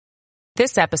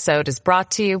This episode is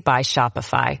brought to you by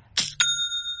Shopify.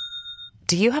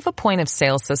 Do you have a point of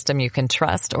sale system you can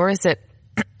trust, or is it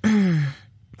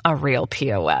a real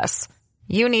POS?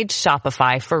 You need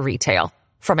Shopify for retail.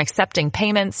 From accepting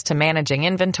payments to managing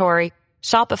inventory,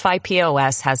 Shopify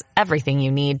POS has everything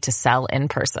you need to sell in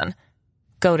person.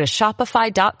 Go to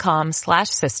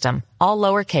shopify.com/system, all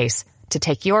lowercase, to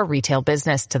take your retail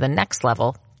business to the next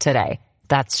level today.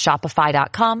 That's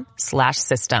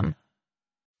shopify.com/system.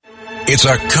 It's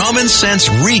a common sense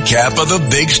recap of the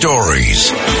big stories.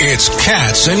 It's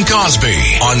Katz and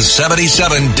Cosby on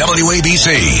 77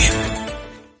 WABC.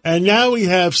 And now we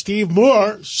have Steve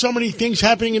Moore. So many things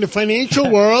happening in the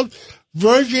financial world.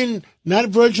 Virgin, not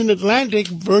Virgin Atlantic,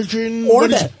 Virgin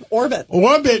Orbit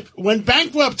went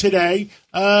bankrupt today.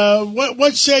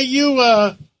 What say you,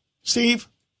 Steve?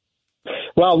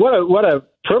 Well, what a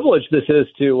privilege this is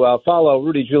to follow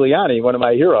Rudy Giuliani, one of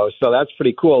my heroes. So that's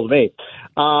pretty cool to me.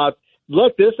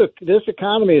 Look, this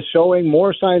economy is showing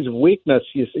more signs of weakness.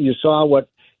 You saw what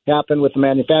happened with the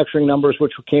manufacturing numbers,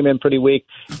 which came in pretty weak.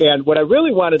 And what I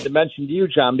really wanted to mention to you,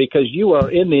 John, because you are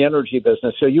in the energy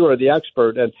business, so you are the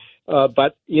expert. And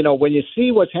but you know, when you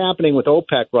see what's happening with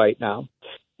OPEC right now,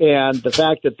 and the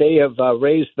fact that they have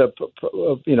raised the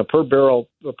per barrel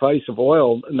price of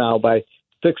oil now by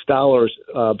 $6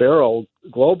 a barrel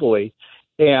globally,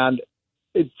 and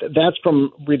that's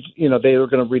from, they were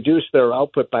going to reduce their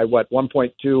output by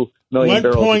 1.2 million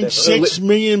barrels. 1.6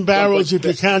 million barrels if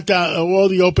you count all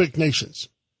the OPEC nations.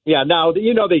 Yeah, now,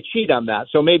 they cheat on that,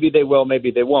 so maybe they will,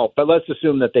 maybe they won't, but let's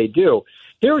assume that they do.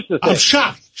 Here's the thing. I'm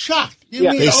shocked.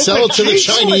 They sell it to the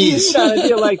Chinese. A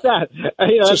deal like that.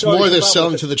 It's just more they're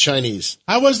selling to the Chinese.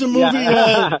 How was the movie?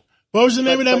 Yeah. What was the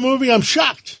name of that movie? I'm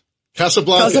shocked.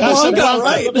 Casablanca.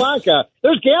 Right. Casablanca.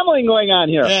 There's gambling going on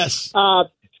here. Yes.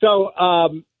 So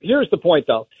here's the point,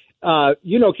 though.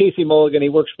 Casey Mulligan, he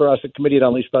works for us at Committee to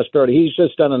Unleash Prosperity. He's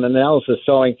just done an analysis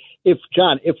showing if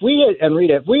we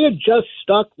had just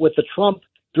stuck with the Trump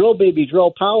drill baby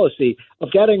drill policy of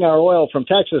getting our oil from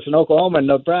Texas and Oklahoma and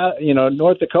Nebraska,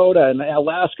 North Dakota and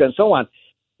Alaska and so on,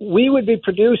 we would be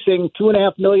producing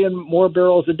 2.5 million more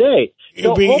barrels a day.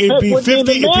 It'd be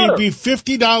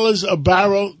 $50 a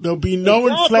barrel. There'll be no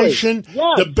inflation.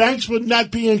 Yes. The banks would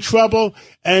not be in trouble.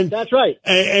 And that's right.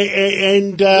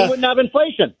 And we wouldn't have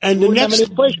inflation. And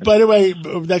by the way,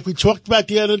 like we talked about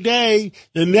the other day,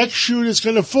 the next shoe is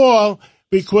going to fall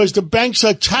because the banks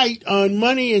are tight on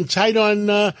money and tight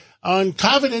on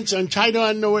covenants and tight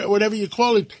on whatever you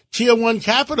call it, tier one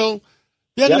capital.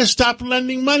 They're going to stop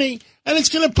lending money, and it's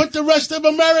going to put the rest of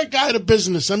America out of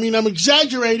business. I mean, I'm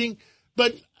exaggerating,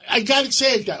 but I got to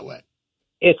say it that way.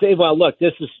 Look,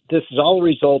 this is all a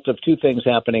result of two things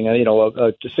happening. A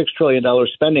 $6 trillion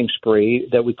spending spree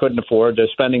that we couldn't afford, a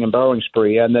spending and borrowing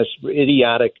spree, and this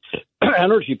idiotic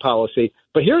energy policy.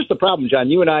 But here's the problem, John.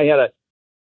 You and I had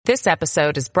This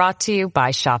episode is brought to you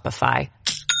by Shopify.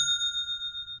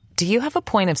 Do you have a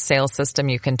point of sale system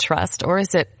you can trust, or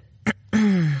is it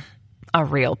a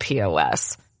real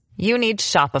POS? You need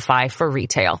Shopify for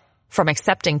retail. From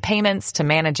accepting payments to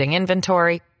managing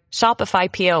inventory,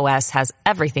 Shopify POS has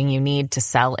everything you need to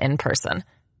sell in person.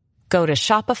 Go to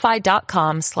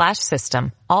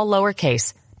shopify.com/system, all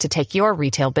lowercase, to take your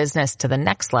retail business to the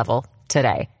next level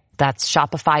today. That's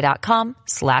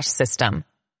shopify.com/system.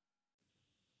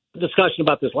 discussion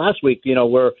about this last week,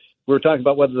 where we were talking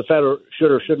about whether the Fed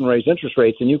should or shouldn't raise interest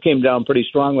rates, and you came down pretty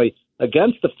strongly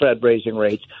against the Fed raising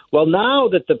rates. Well, now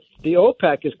that the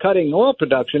OPEC is cutting oil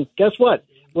production, guess what?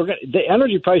 The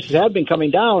energy prices have been coming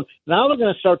down. Now they're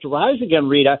going to start to rise again,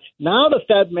 Rita. Now the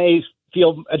Fed may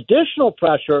feel additional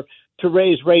pressure to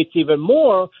raise rates even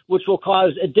more, which will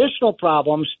cause additional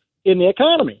problems in the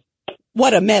economy.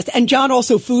 What a mess. And John,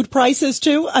 also food prices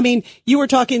too. I mean, you were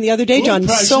talking the other day, John,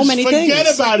 so many things.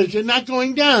 Forget about it. They're not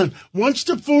going down. Once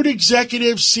the food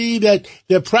executives see that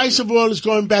the price of oil is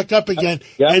going back up again,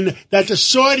 and that the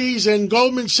Saudis and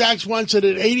Goldman Sachs wants it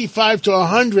at 85 to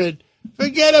 100,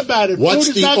 forget about it.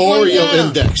 What's the Oreo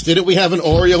index? Didn't we have an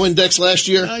Oreo index last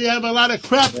year? You have a lot of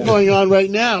crap going on right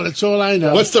now. That's all I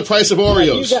know. What's the price of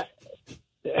Oreos?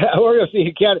 Oreos,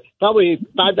 you can't, probably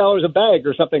 $5 a bag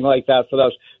or something like that for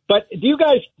those. But do you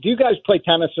guys play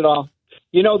tennis at all?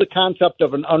 You know the concept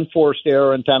of an unforced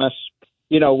error in tennis?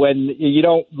 When you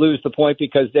don't lose the point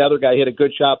because the other guy hit a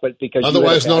good shot, but because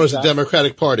otherwise known as the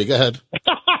Democratic Party. Go ahead.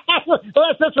 Well,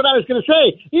 that's what I was going to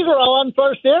say. These are all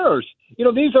unforced errors.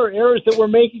 These are errors that we're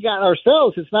making on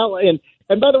ourselves. It's not. And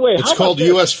by the way, it's called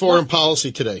U.S. foreign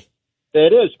policy today.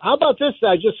 It is. How about this?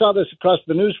 I just saw this across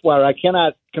the newswire. I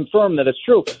cannot confirm that it's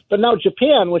true. But now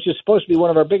Japan, which is supposed to be one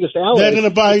of our biggest allies, they're going to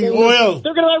buy oil.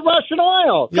 They're going to buy Russian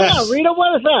oil. Come on, Rita,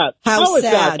 what is that? How is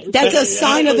sad. that? That's a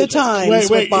sign of the times.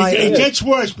 Wait. It gets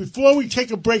worse. Before we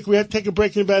take a break, we have to take a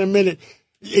break in about a minute.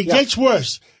 It gets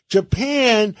worse.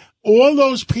 Japan, all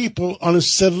those people on a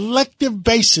selective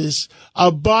basis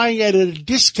are buying at a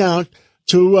discount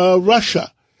to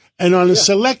Russia. And on a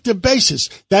selective basis,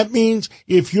 that means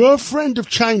if you're a friend of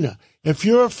China, if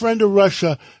you're a friend of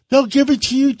Russia, they'll give it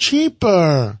to you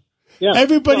cheaper. Yeah.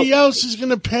 Everybody else is going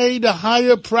to pay the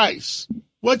higher price.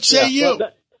 What say you?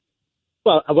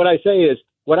 Well, what I say is,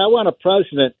 what I want a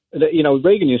president,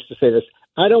 Reagan used to say this,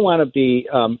 I don't want to be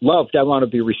loved, I want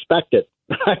to be respected.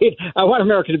 Right? I want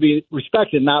America to be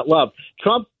respected, not loved.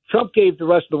 Trump gave the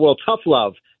rest of the world tough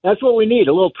love. That's what we need,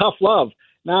 a little tough love.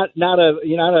 Not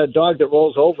a dog that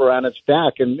rolls over on its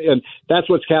back, and that's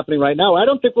what's happening right now. I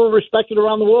don't think we're respected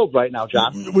around the world right now,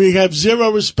 John. We have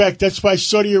zero respect. That's why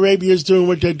Saudi Arabia is doing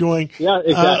what they're doing. Yeah,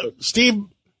 exactly. Steve,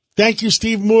 thank you,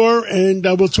 Steve Moore, and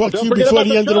we'll talk to you before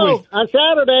the end of the week. On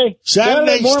Saturday,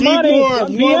 Steve money. Moore,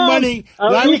 more money.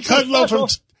 Larry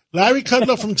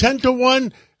Kudlow from 10 to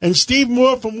 1, and Steve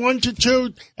Moore from 1 to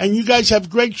 2. And you guys have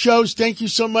great shows. Thank you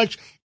so much.